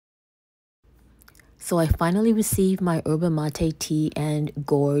So I finally received my Yerba Mate tea and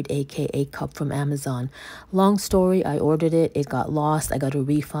gourd, aka cup, from Amazon. Long story, I ordered it, it got lost, I got a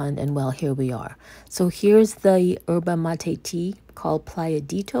refund, and well, here we are. So here's the Yerba Mate tea called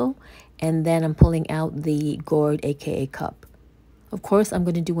Playadito, and then I'm pulling out the gourd, aka cup. Of course, I'm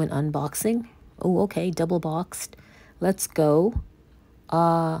going to do an unboxing. Oh, okay, double boxed. Let's go.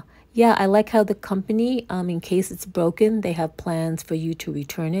 Yeah, I like how the company, in case it's broken, they have plans for you to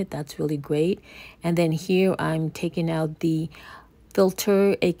return it. That's really great. And then here I'm taking out the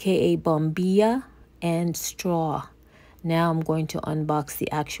filter, aka bombilla, and straw. Now I'm going to unbox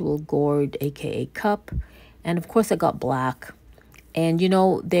the actual gourd, aka cup. And of course I got black. And you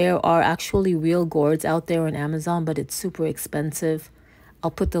know, there are actually real gourds out there on Amazon, but it's super expensive.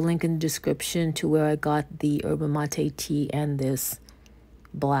 I'll put the link in the description to where I got the Yerba Mate tea and this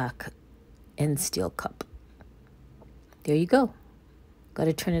black and steel cup. There you go. Got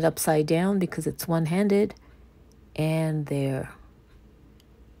to turn it upside down because it's one-handed. And there.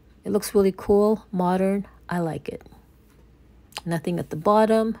 It looks really cool, modern. I like it. Nothing at the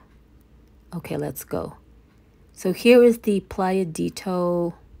bottom. Okay, let's go. So here is the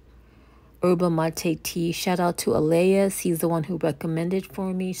Playadito Yerba Mate tea. Shout out to Elias. He's the one who recommended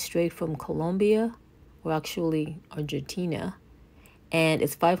for me, straight from Colombia, or actually Argentina. And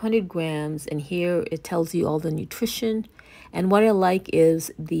it's 500 grams, and here it tells you all the nutrition. And what I like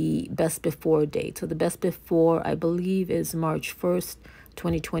is the best before date. So the best before, I believe, is March 1st,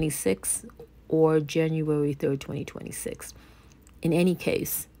 2026 or January 3rd, 2026. In any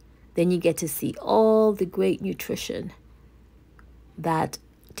case, then you get to see all the great nutrition that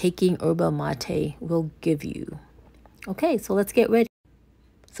taking Yerba Mate will give you. Okay, so let's get ready.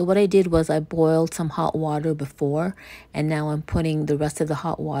 So what I did was I boiled some hot water before, and now I'm putting the rest of the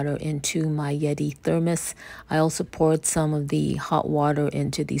hot water into my Yeti thermos. I also poured some of the hot water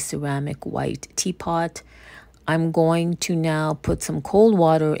into the ceramic white teapot. I'm going to now put some cold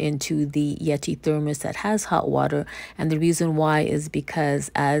water into the Yeti thermos that has hot water. And the reason why is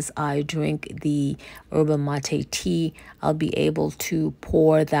because as I drink the Yerba Mate tea, I'll be able to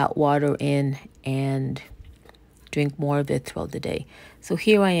pour that water in and drink more of it throughout the day. So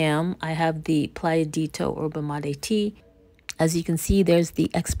here I am. I have the Playadito Yerba Mate tea. As you can see, there's the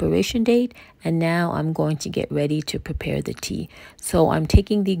expiration date, and now I'm going to get ready to prepare the tea. So I'm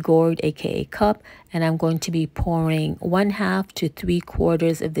taking the gourd, aka cup, and I'm going to be pouring 1/2 to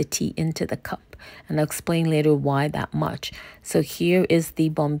 3/4 of the tea into the cup. And I'll explain later why that much. So here is the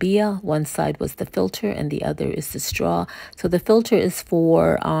bombilla. One side was the filter and the other is the straw. So the filter is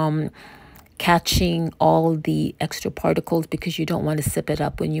for catching all the extra particles because you don't want to sip it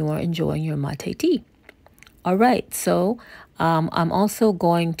up when you are enjoying your mate tea. All right, so I'm also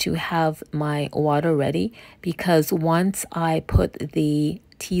going to have my water ready because once I put the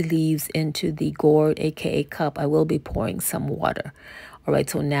tea leaves into the gourd, aka cup, I will be pouring some water. All right,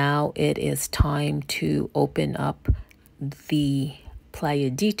 so now it is time to open up the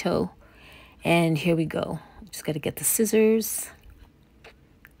Playadito, and here we go. Just got to get the scissors.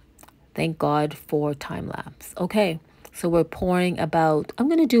 Thank God for time lapse. Okay, so we're pouring about, I'm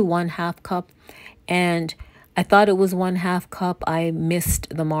going to do 1/2 cup, and I thought it was 1/2 cup. I missed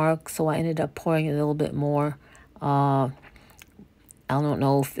the mark, so I ended up pouring a little bit more. I don't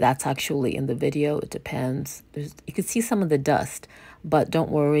know if that's actually in the video. It depends. You can see some of the dust, but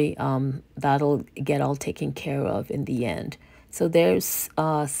don't worry. That'll get all taken care of in the end. So there's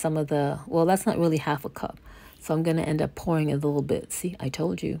some of the, well, that's not really 1/2 cup. So I'm going to end up pouring a little bit. See, I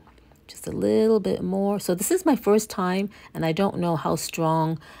told you. Just a little bit more. So this is my first time, and I don't know how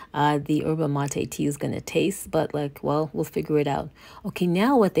strong the Yerba Mate tea is going to taste, but like, well, we'll figure it out. Okay,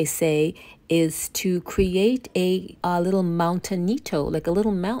 now what they say is to create a little mountainito, like a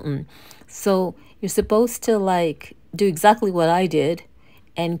little mountain. So you're supposed to like do exactly what I did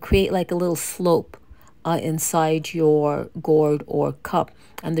and create like a little slope inside your gourd or cup.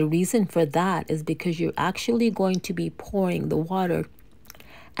 And the reason for that is because you're actually going to be pouring the water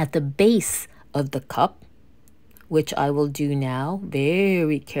at the base of the cup, which I will do now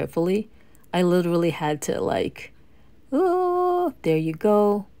very carefully. I literally had to like, oh, there you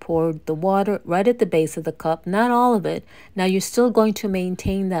go. Poured the water right at the base of the cup, not all of it. Now you're still going to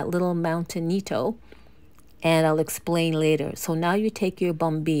maintain that little mountainito, and I'll explain later. So now you take your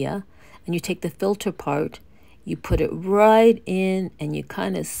bombilla and you take the filter part, you put it right in and you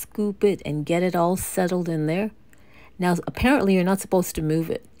kind of scoop it and get it all settled in there. Now, apparently you're not supposed to move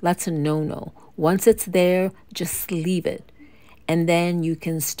it. That's a no-no. Once it's there, just leave it. And then you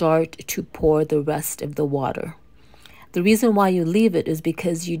can start to pour the rest of the water. The reason why you leave it is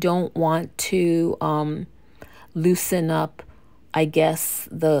because you don't want to loosen up I guess,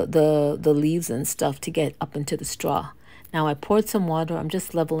 the leaves and stuff to get up into the straw. Now I poured some water. I'm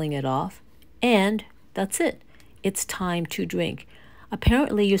just leveling it off. And that's it. It's time to drink.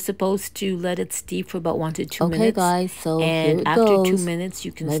 Apparently, you're supposed to let it steep for about 1 to 2 minutes. Okay, guys, so here And it after 2 goes. minutes,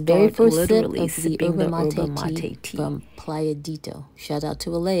 you can My very start first sip literally of the sipping Yerba the Yerba Mate Mate tea. from Playa Dito. Shout out to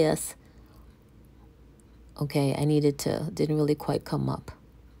Elias. Okay, I needed to, didn't really quite come up.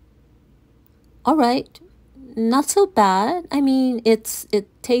 All right, not so bad. I mean, it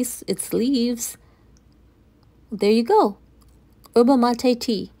tastes, it's leaves. There you go. Yerba Mate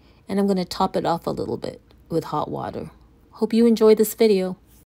tea. And I'm going to top it off a little bit with hot water. Hope you enjoyed this video.